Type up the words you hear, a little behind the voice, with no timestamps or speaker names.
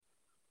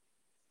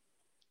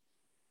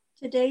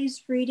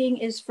Today's reading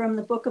is from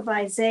the book of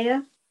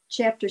Isaiah,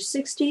 chapter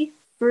 60,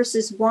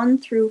 verses 1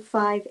 through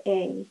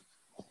 5a.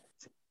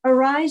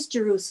 Arise,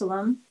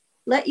 Jerusalem,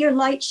 let your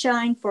light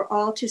shine for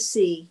all to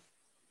see,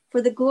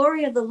 for the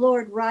glory of the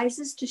Lord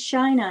rises to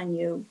shine on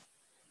you.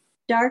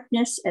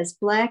 Darkness as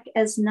black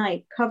as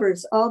night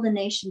covers all the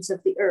nations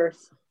of the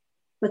earth,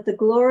 but the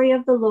glory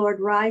of the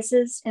Lord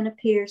rises and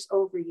appears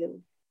over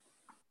you.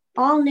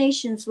 All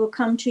nations will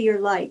come to your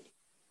light.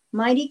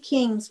 Mighty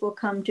kings will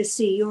come to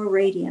see your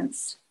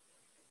radiance.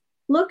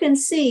 Look and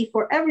see,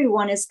 for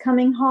everyone is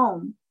coming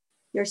home.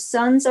 Your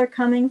sons are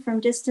coming from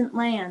distant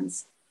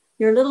lands.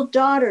 Your little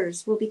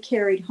daughters will be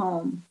carried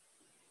home.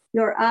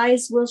 Your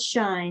eyes will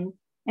shine,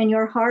 and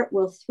your heart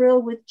will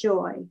thrill with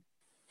joy.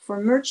 For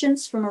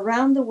merchants from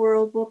around the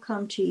world will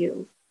come to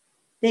you.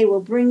 They will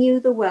bring you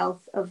the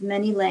wealth of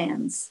many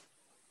lands.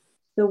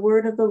 The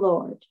word of the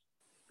Lord.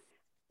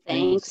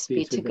 Thanks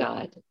be to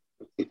God.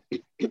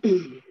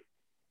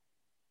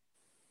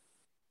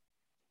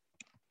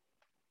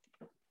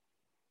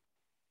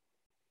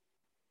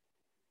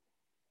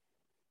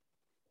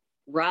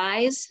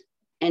 Rise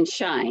and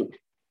shine,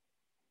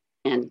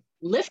 and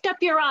lift up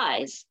your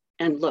eyes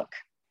and look.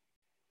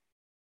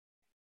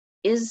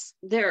 Is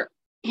there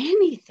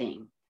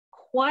anything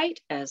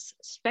quite as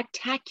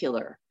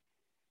spectacular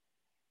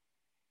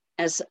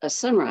as a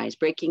sunrise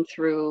breaking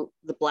through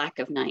the black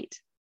of night,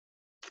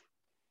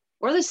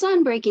 or the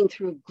sun breaking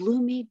through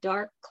gloomy,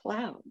 dark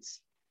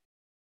clouds?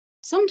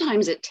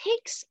 Sometimes it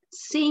takes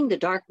seeing the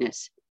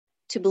darkness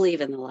to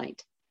believe in the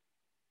light.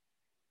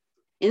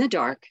 In the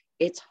dark,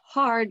 it's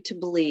hard to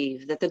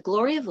believe that the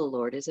glory of the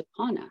Lord is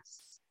upon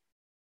us.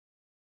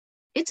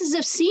 It's as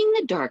if seeing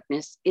the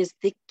darkness is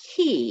the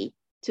key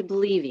to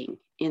believing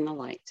in the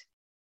light.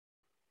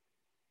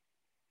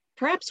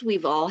 Perhaps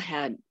we've all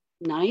had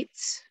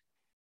nights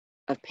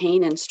of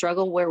pain and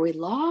struggle where we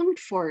longed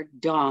for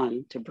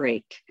dawn to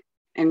break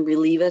and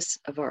relieve us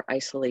of our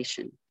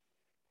isolation.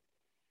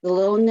 The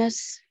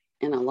loneliness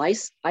and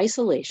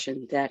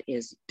isolation that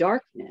is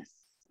darkness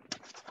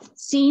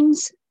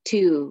seems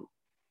to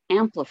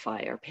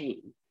amplify our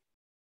pain.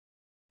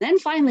 Then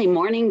finally,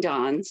 morning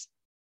dawns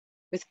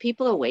with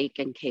people awake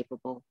and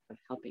capable of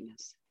helping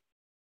us.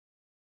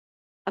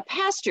 A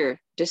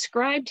pastor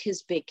described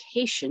his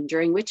vacation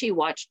during which he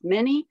watched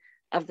many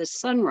of the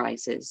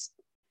sunrises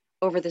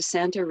over the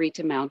Santa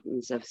Rita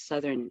Mountains of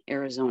southern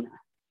Arizona.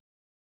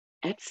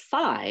 At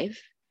 5,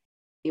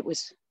 it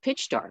was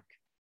pitch dark.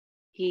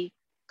 He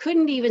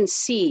couldn't even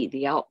see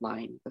the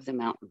outline of the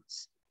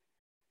mountains.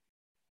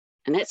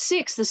 And at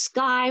 6, the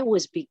sky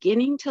was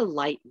beginning to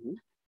lighten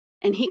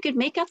and he could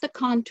make out the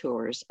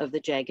contours of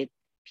the jagged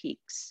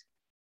peaks.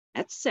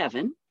 At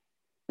 7,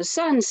 the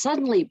sun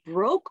suddenly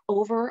broke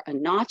over a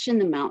notch in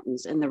the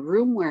mountains and the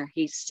room where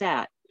he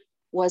sat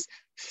was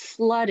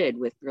flooded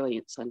with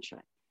brilliant sunshine.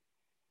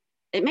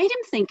 It made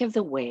him think of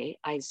the way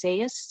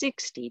Isaiah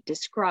 60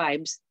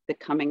 describes the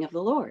coming of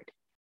the Lord.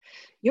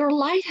 Your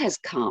light has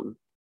come.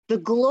 The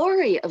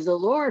glory of the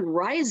Lord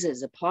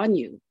rises upon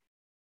you.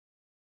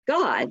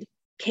 God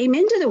came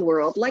into the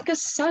world like a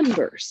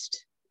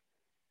sunburst.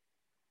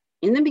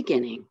 In the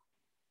beginning,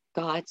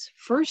 God's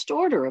first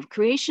order of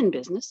creation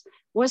business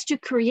was to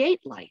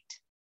create light.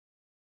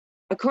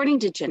 According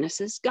to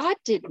Genesis, God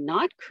did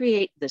not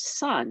create the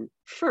sun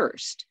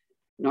first,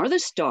 nor the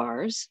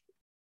stars,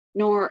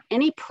 nor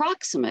any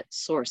proximate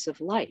source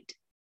of light.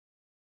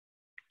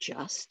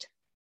 Just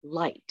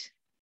light,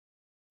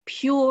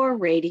 pure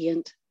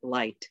radiant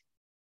light.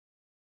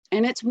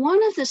 And it's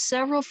one of the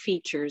several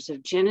features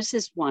of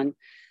Genesis 1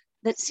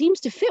 that seems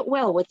to fit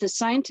well with the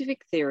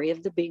scientific theory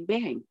of the Big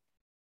Bang.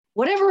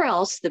 Whatever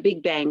else the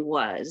Big Bang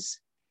was,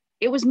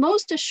 it was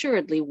most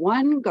assuredly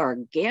one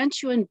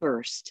gargantuan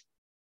burst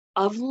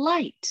of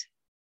light.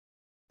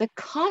 The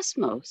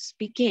cosmos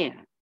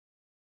began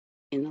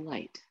in the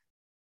light.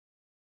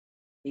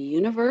 The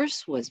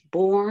universe was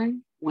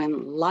born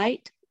when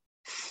light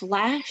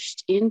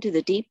flashed into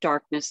the deep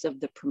darkness of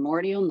the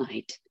primordial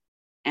night,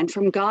 and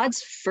from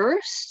God's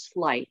first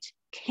light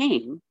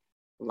came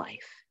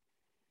life.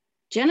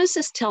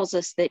 Genesis tells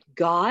us that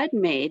God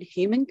made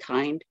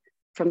humankind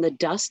from the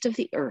dust of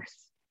the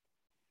earth,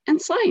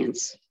 and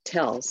science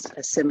tells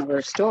a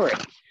similar story.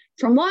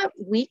 From what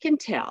we can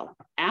tell,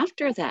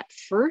 after that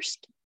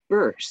first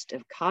burst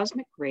of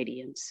cosmic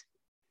radiance,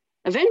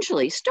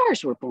 eventually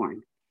stars were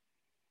born.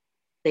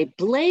 They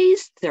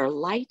blazed their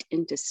light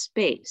into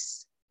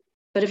space,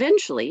 but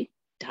eventually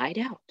died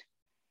out.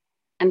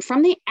 And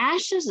from the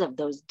ashes of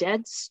those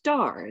dead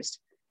stars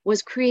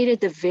was created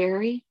the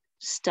very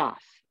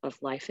stuff of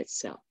life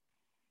itself,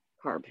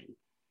 carbon.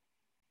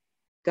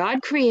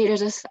 God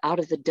created us out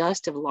of the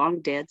dust of long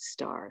dead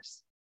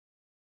stars.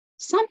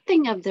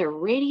 Something of their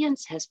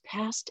radiance has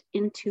passed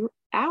into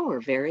our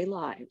very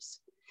lives.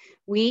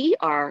 We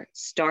are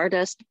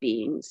stardust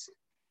beings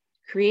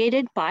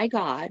created by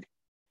God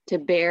to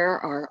bear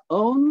our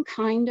own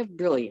kind of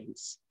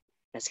brilliance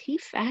as he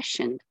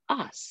fashioned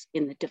us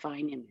in the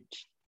divine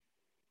image.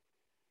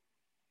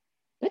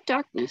 But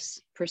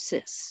darkness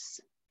persists.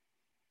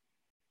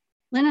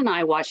 Lynn and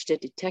I watched a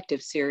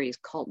detective series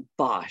called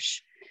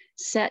Bosch,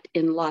 set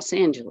in Los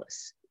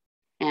Angeles,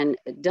 and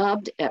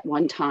dubbed at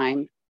one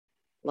time,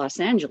 Los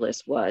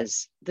Angeles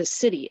was the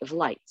City of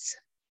Lights.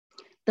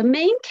 The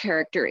main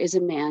character is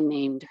a man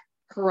named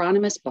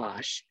Hieronymus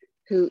Bosch,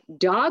 who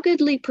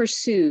doggedly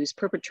pursues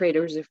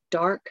perpetrators of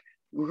dark,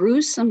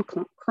 gruesome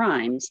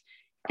crimes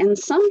and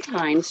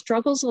sometimes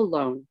struggles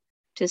alone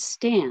to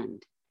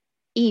stand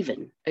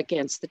even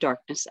against the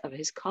darkness of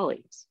his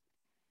colleagues.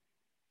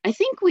 I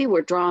think we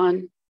were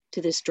drawn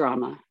to this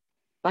drama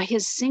by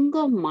his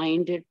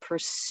single-minded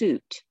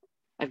pursuit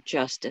of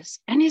justice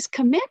and his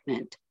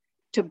commitment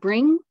to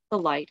bring the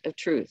light of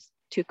truth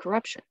to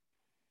corruption.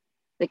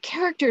 The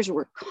characters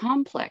were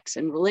complex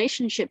and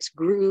relationships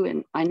grew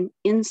in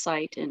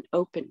insight and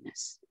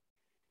openness.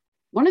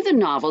 One of the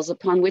novels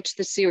upon which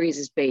the series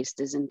is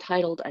based is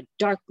entitled A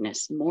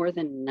Darkness More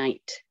Than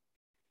Night.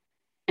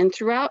 And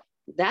throughout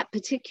that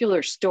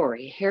particular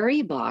story,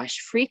 Harry Bosch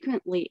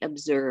frequently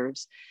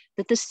observes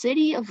that the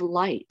city of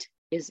light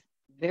is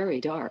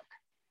very dark.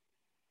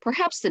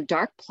 Perhaps the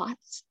dark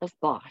plots of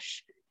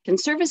Bosch can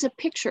serve as a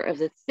picture of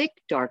the thick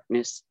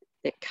darkness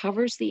that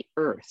covers the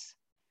earth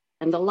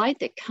and the light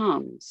that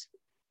comes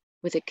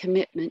with a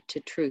commitment to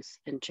truth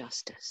and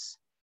justice.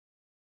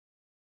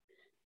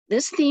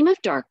 This theme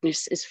of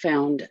darkness is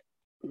found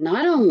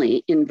not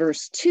only in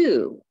verse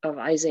 2 of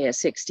Isaiah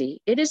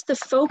 60, it is the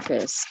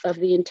focus of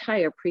the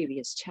entire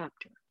previous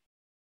chapter.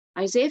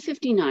 Isaiah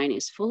 59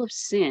 is full of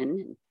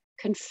sin,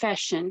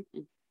 confession,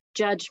 and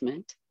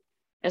judgment,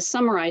 as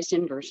summarized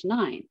in verse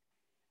 9.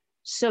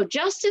 So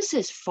justice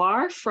is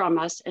far from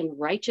us and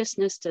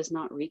righteousness does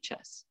not reach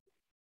us.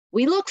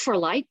 We look for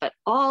light, but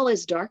all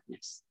is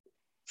darkness.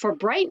 For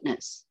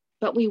brightness,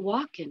 but we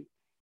walk in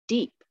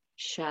deep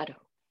shadow.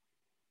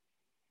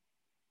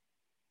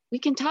 We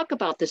can talk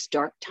about this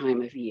dark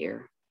time of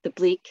year, the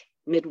bleak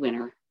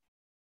midwinter,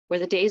 where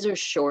the days are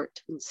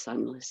short and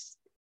sunless,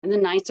 and the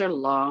nights are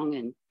long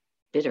and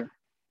bitter.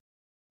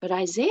 But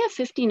Isaiah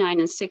 59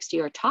 and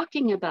 60 are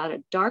talking about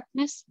a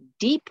darkness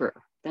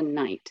deeper than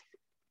night.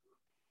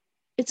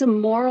 It's a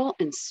moral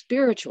and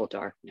spiritual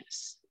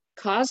darkness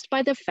caused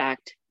by the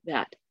fact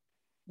that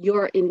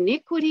your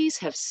iniquities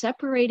have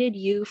separated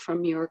you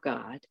from your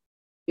God.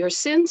 Your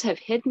sins have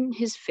hidden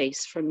his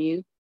face from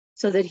you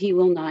so that he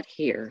will not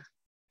hear.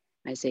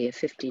 Isaiah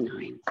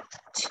 59,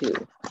 2. I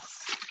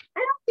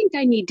don't think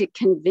I need to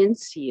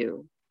convince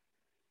you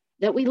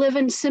that we live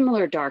in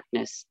similar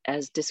darkness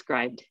as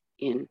described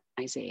in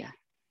Isaiah.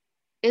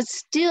 It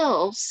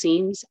still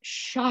seems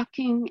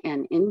shocking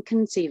and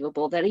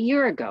inconceivable that a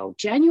year ago,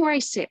 January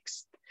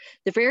 6th,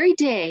 the very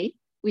day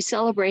we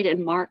celebrate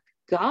and mark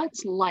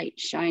God's light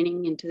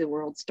shining into the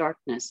world's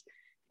darkness,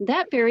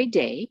 that very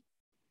day,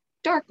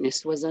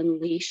 darkness was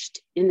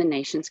unleashed in the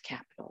nation's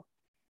capital.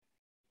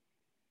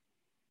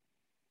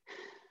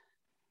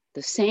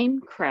 The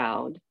same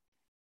crowd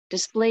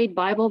displayed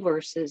Bible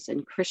verses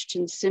and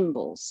Christian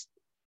symbols,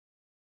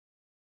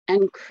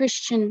 and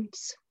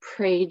Christians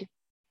prayed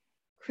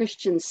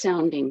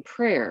Christian-sounding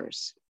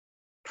prayers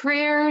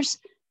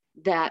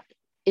that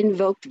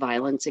invoked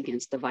violence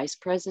against the vice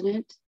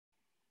president,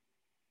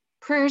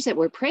 prayers that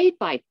were prayed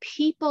by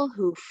people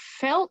who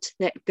felt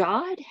that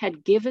God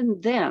had given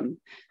them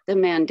the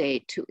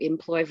mandate to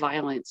employ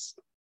violence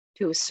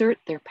to assert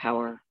their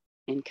power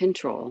and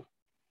control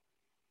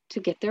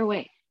to get their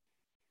way.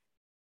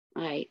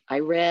 I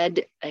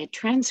read a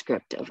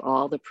transcript of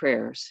all the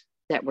prayers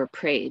that were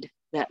prayed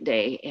that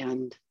day,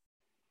 and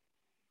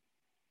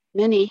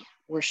many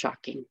were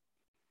shocking.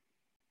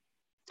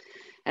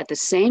 At the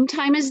same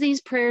time as these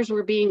prayers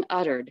were being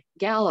uttered,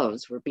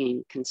 gallows were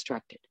being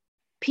constructed.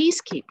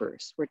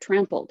 Peacekeepers were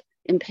trampled,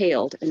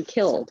 impaled, and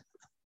killed.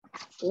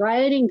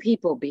 Rioting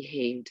people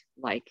behaved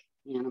like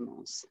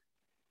animals.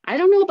 I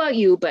don't know about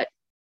you, but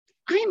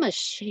I'm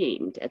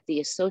ashamed at the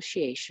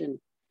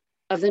association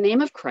of the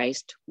name of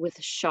Christ with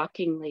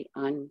shockingly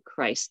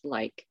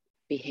un-Christ-like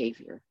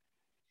behavior.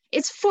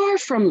 It's far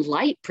from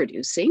light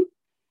producing.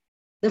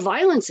 The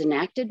violence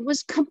enacted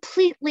was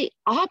completely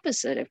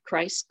opposite of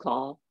Christ's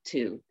call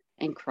to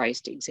and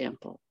Christ's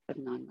example of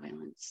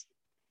nonviolence.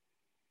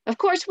 Of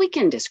course, we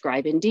can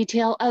describe in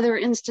detail other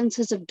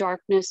instances of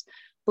darkness,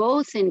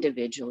 both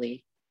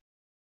individually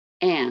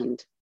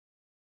and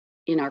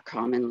in our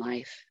common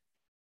life.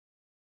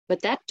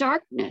 But that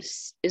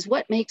darkness is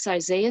what makes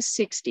Isaiah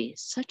 60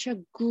 such a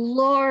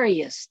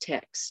glorious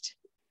text.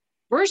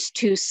 Verse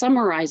 2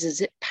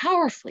 summarizes it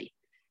powerfully.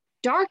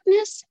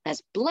 Darkness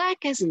as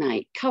black as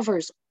night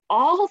covers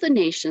all the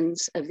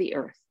nations of the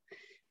earth,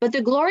 but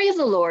the glory of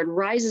the Lord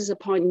rises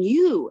upon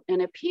you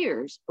and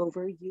appears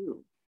over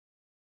you.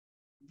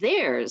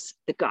 There's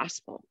the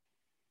gospel,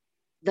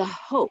 the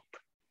hope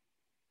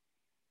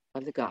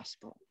of the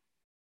gospel,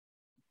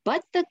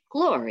 but the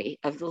glory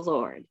of the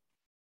Lord.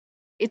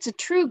 It's a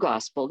true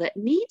gospel that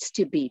needs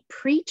to be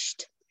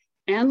preached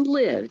and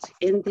lived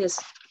in this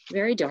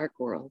very dark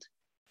world.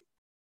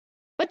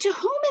 But to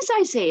whom is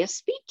Isaiah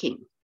speaking?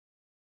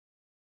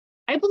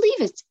 I believe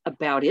it's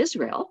about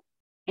Israel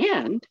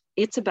and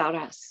it's about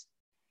us.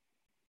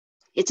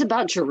 It's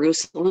about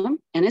Jerusalem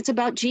and it's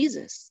about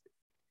Jesus.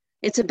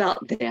 It's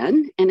about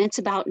then and it's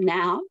about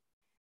now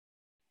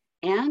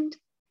and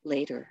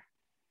later.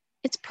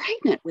 It's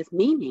pregnant with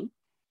meaning.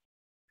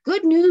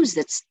 Good news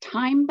that's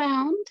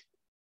time-bound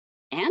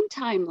and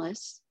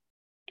timeless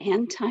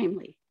and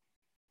timely.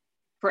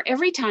 For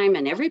every time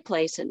and every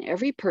place and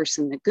every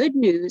person, the good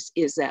news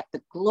is that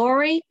the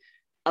glory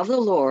of the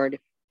Lord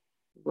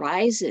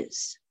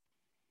rises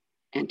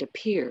and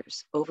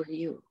appears over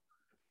you.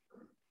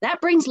 That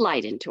brings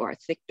light into our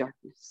thick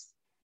darkness.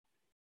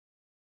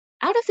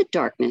 Out of the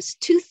darkness,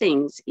 two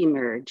things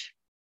emerge,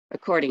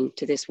 according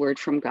to this word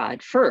from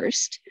God.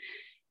 First,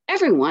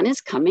 everyone is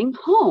coming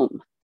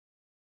home.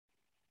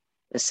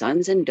 The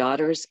sons and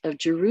daughters of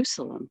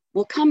Jerusalem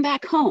will come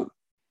back home.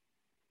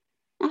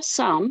 Now,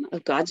 some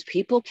of God's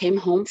people came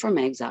home from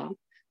exile,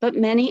 but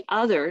many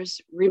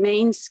others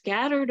remain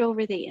scattered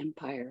over the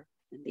empire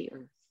and the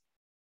earth.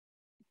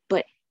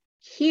 But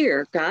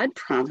here, God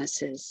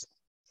promises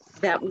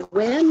that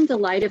when the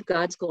light of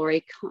God's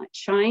glory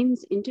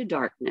shines into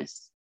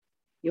darkness,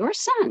 your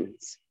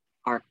sons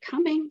are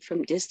coming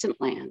from distant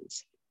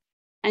lands,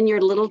 and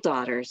your little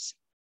daughters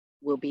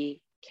will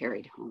be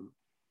carried home.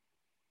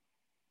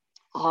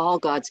 All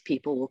God's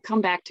people will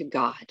come back to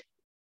God,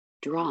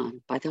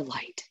 drawn by the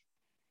light.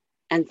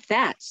 And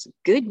that's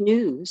good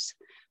news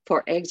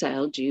for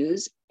exiled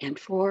Jews and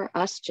for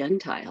us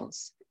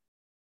Gentiles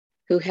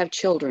who have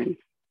children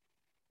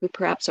who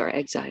perhaps are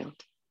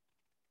exiled.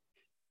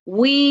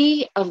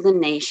 We of the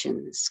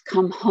nations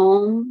come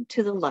home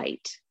to the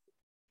light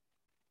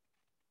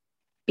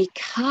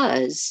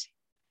because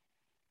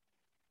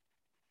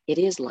it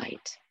is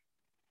light,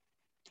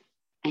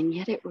 and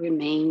yet it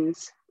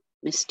remains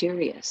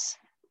mysterious,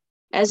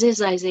 as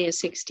is Isaiah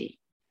 60.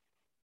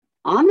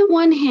 On the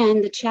one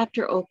hand, the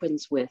chapter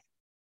opens with,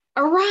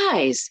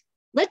 "Arise,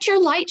 let your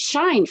light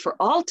shine for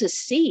all to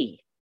see."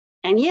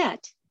 And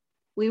yet,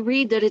 we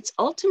read that it's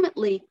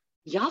ultimately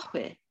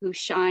Yahweh who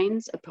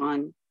shines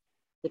upon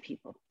the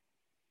people.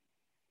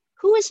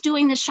 Who is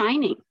doing the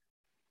shining?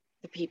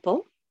 The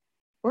people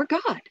or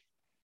God?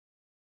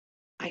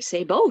 I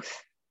say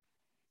both.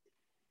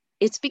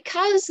 It's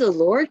because the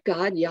Lord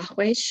God,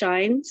 Yahweh,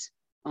 shines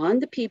on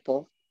the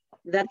people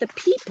that the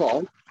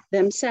people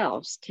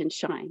themselves can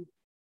shine.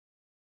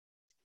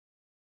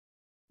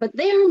 But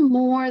they are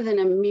more than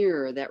a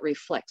mirror that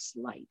reflects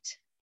light.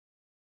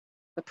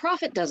 The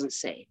prophet doesn't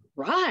say,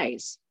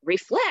 "Rise,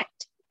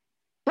 reflect,"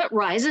 but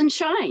 "Rise and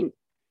shine."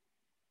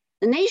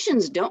 The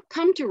nations don't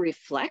come to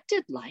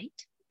reflected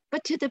light,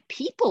 but to the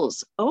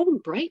people's own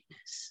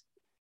brightness.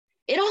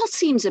 It all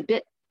seems a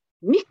bit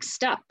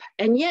mixed up,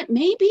 and yet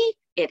maybe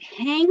it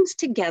hangs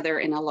together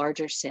in a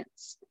larger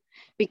sense.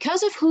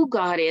 Because of who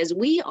God is,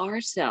 we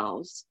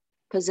ourselves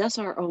possess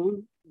our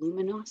own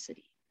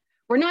luminosity.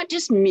 We're not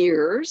just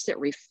mirrors that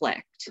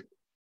reflect,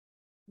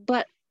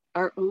 but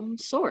our own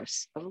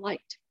source of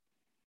light.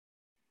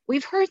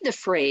 We've heard the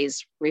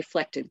phrase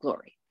reflected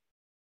glory.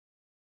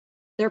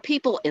 There are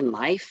people in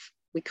life,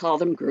 we call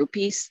them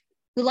groupies,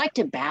 who like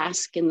to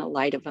bask in the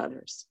light of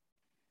others.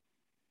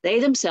 They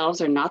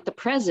themselves are not the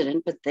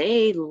president, but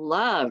they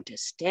love to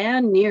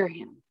stand near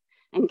him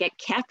and get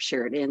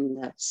captured in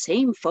the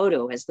same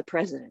photo as the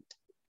president.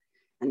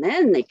 And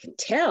then they can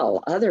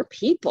tell other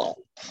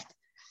people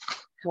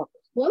how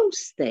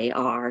close they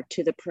are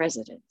to the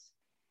president.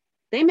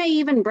 They may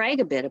even brag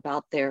a bit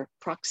about their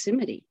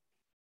proximity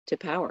to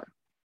power.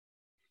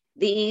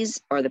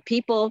 These are the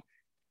people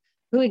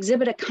who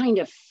exhibit a kind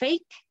of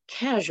fake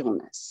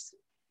casualness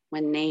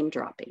when name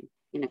dropping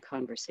in a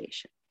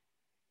conversation.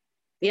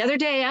 The other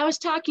day, I was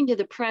talking to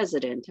the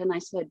president and I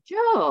said,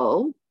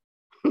 "Joe,"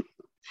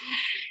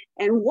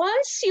 and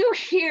once you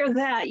hear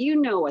that, you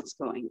know what's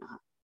going on.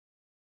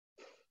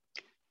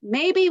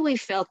 Maybe we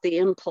felt the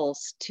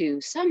impulse to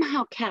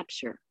somehow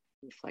capture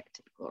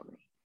reflected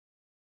glory.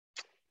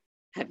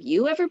 Have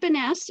you ever been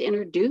asked to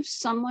introduce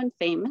someone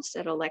famous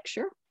at a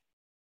lecture?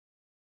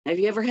 Have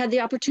you ever had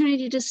the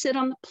opportunity to sit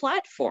on the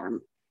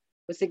platform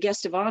with a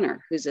guest of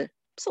honor who's a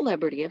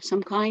celebrity of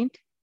some kind?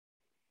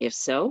 If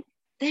so,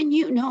 then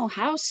you know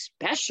how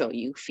special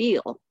you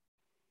feel,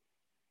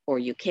 or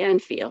you can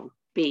feel,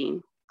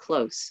 being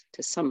close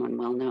to someone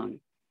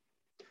well-known.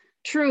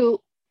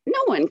 True,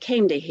 no one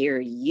came to hear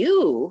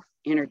you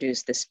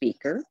introduce the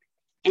speaker,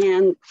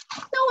 and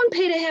no one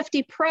paid a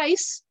hefty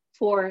price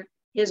for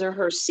his or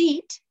her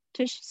seat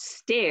to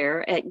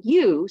stare at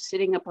you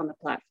sitting up on the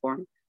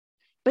platform.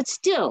 But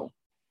still,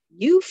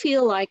 you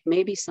feel like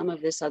maybe some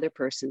of this other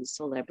person's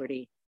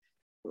celebrity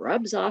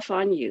rubs off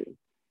on you.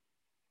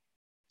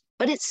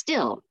 But it's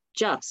still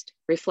just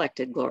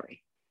reflected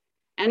glory.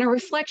 And a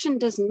reflection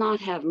does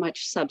not have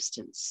much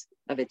substance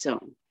of its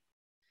own.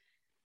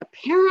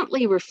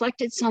 Apparently,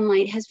 reflected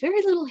sunlight has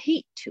very little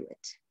heat to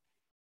it.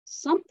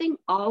 Something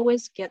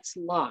always gets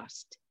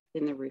lost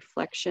in the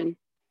reflection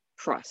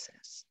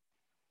process.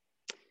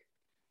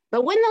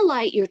 But when the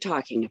light you're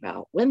talking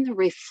about, when the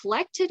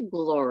reflected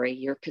glory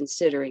you're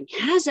considering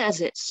has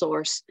as its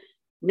source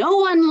no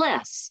one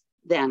less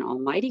than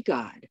Almighty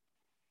God,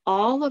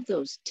 all of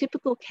those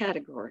typical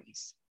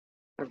categories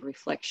of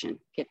reflection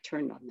get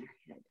turned on their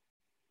head.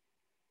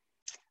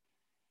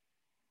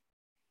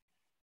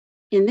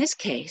 In this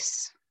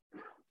case,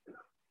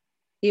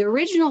 the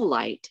original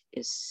light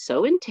is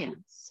so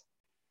intense,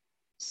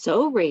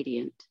 so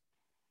radiant,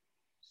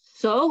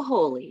 so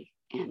holy,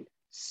 and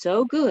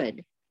so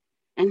good,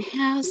 and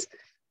has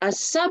a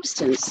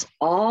substance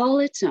all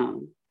its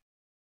own,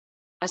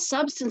 a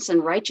substance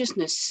and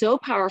righteousness so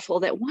powerful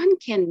that one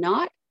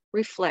cannot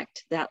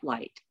reflect that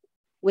light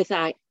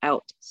without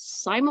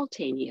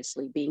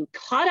simultaneously being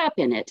caught up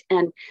in it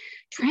and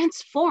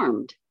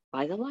transformed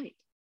by the light.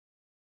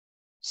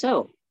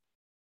 So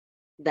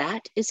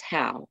that is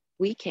how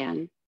we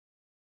can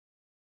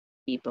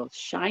be both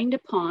shined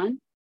upon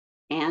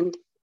and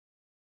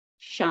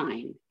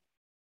shine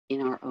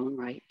in our own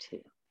right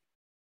too.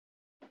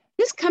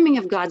 This coming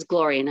of God's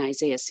glory in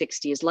Isaiah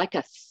 60 is like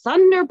a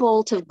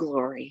thunderbolt of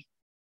glory,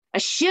 a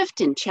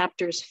shift in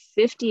chapters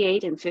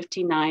 58 and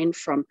 59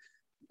 from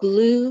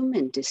gloom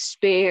and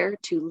despair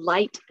to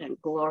light and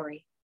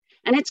glory.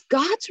 And it's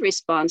God's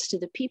response to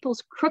the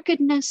people's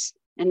crookedness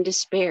and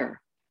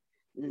despair.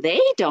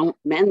 They don't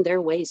mend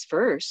their ways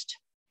first.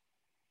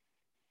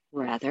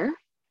 Rather,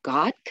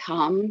 God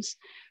comes,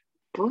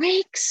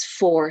 breaks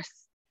forth,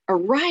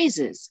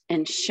 arises,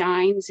 and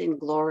shines in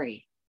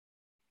glory.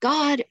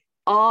 God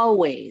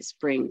always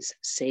brings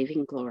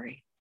saving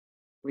glory,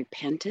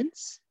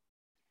 repentance,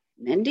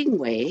 mending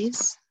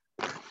ways,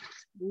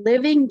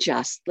 living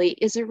justly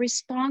is a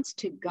response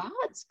to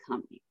God's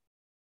coming,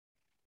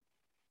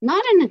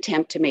 not an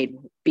attempt to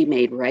be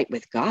made right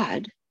with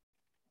God,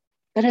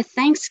 but a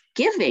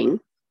thanksgiving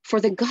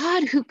for the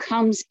God who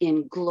comes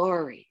in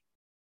glory,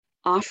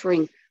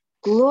 offering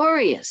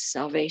glorious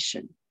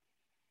salvation.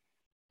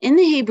 In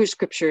the Hebrew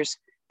scriptures,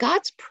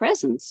 God's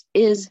presence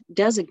is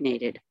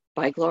designated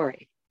by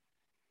glory.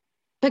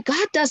 But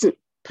God doesn't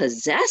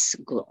possess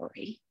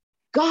glory.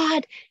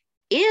 God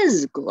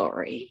is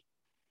glory.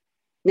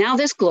 Now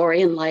this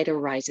glory and light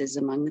arises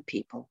among the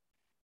people.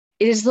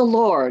 It is the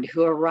Lord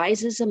who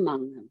arises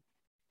among them,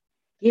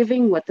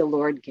 giving what the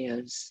Lord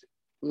gives,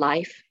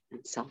 life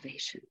and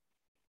salvation.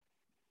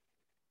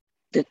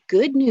 The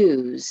good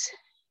news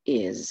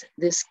is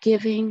this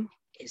giving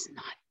is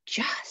not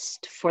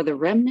just for the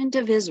remnant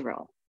of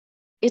Israel.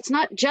 It's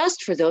not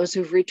just for those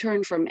who've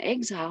returned from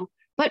exile,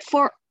 but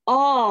for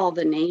all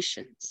the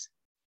nations.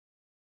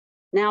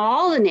 Now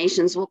all the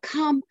nations will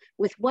come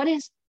with what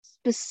is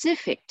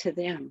specific to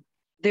them,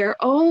 their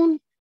own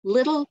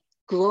little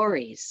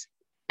glories,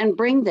 and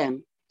bring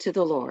them to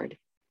the Lord.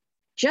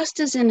 Just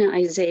as in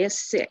Isaiah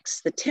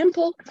 6, the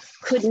temple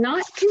could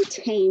not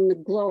contain the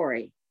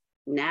glory.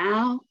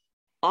 Now,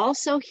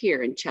 also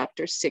here in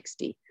chapter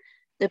 60,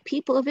 the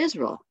people of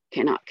Israel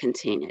cannot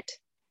contain it.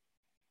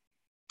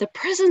 The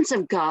presence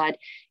of God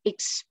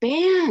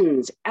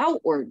expands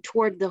outward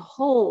toward the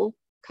whole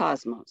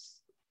cosmos.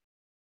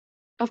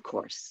 Of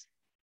course,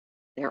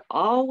 there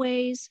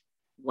always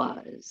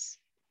was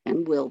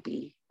and will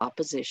be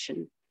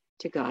opposition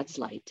to God's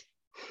light,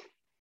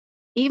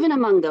 even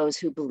among those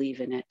who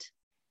believe in it,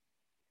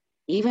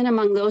 even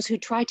among those who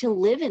try to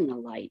live in the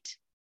light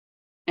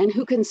and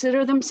who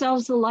consider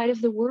themselves the light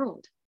of the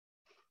world.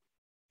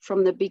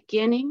 From the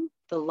beginning,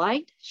 the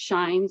light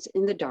shines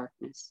in the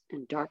darkness,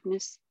 and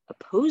darkness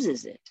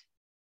opposes it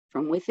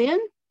from within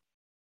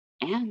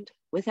and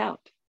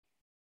without.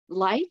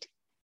 Light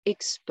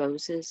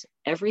exposes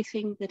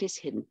everything that is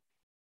hidden,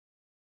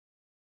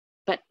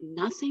 but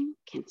nothing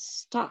can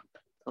stop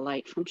the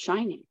light from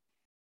shining.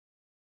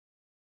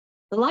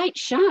 The light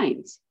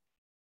shines,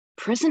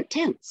 present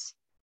tense.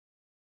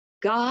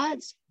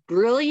 God's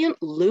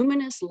brilliant,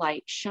 luminous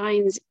light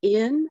shines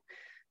in,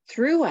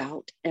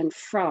 throughout, and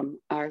from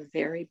our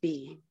very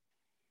being.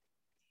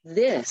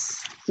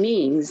 This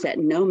means that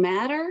no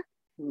matter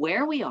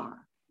where we are,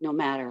 no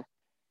matter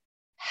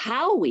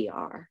how we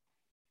are,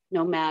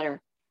 no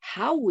matter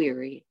how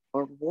weary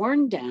or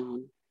worn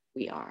down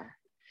we are,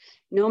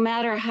 no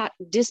matter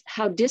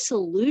how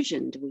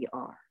disillusioned we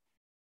are,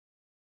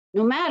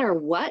 no matter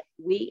what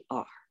we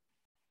are,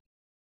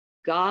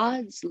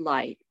 God's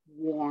light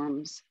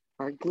warms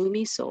our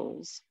gloomy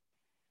souls,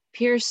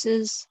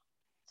 pierces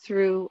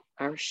through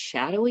our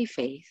shadowy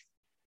faith,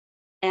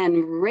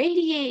 and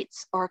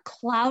radiates our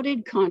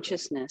clouded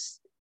consciousness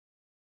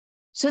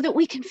so that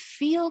we can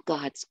feel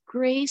God's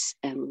grace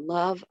and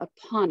love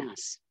upon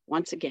us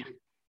once again.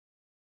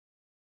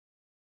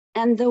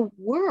 And the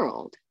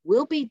world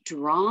will be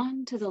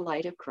drawn to the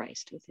light of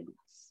Christ within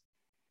us,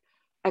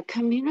 a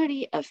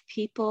community of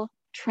people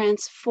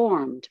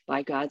transformed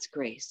by God's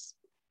grace.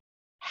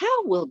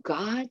 How will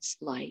God's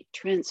light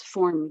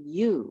transform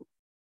you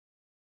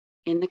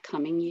in the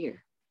coming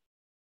year?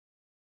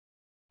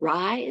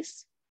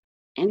 Rise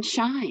and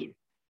shine.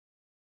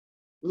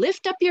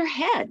 Lift up your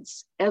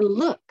heads and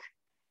look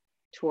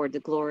toward the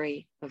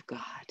glory of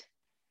God.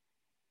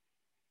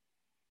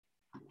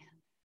 Amen.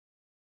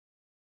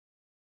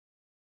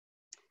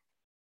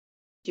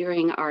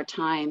 During our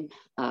time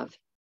of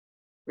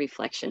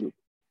reflection,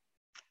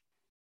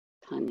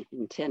 pun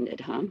intended,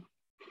 huh?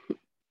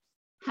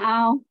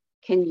 How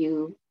can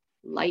you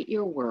light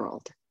your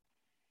world.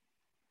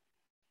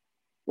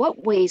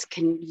 What ways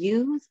can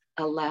you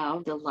allow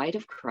the light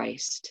of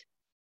Christ,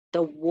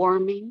 the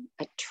warming,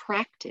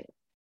 attractive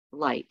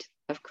light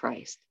of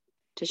Christ,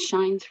 to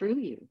shine through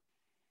you,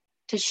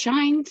 to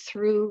shine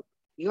through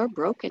your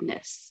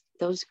brokenness,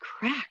 those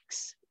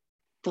cracks?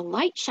 The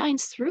light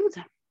shines through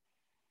them.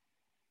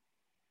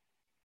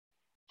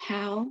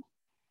 How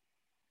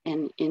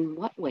and in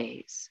what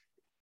ways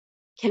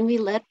can we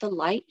let the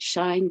light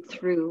shine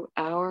through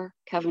our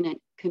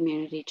covenant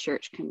community,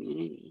 church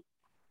community?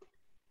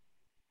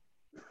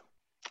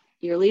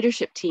 Your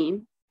leadership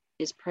team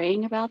is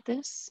praying about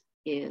this,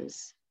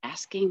 is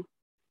asking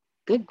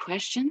good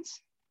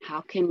questions.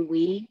 How can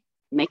we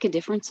make a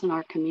difference in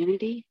our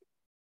community?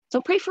 So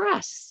pray for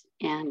us,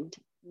 and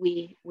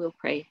we will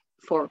pray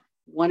for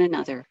one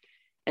another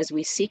as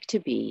we seek to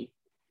be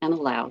and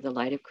allow the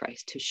light of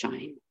Christ to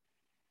shine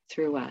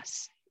through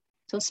us.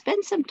 So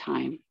spend some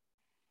time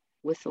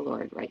with the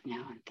Lord right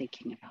now and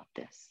thinking about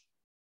this.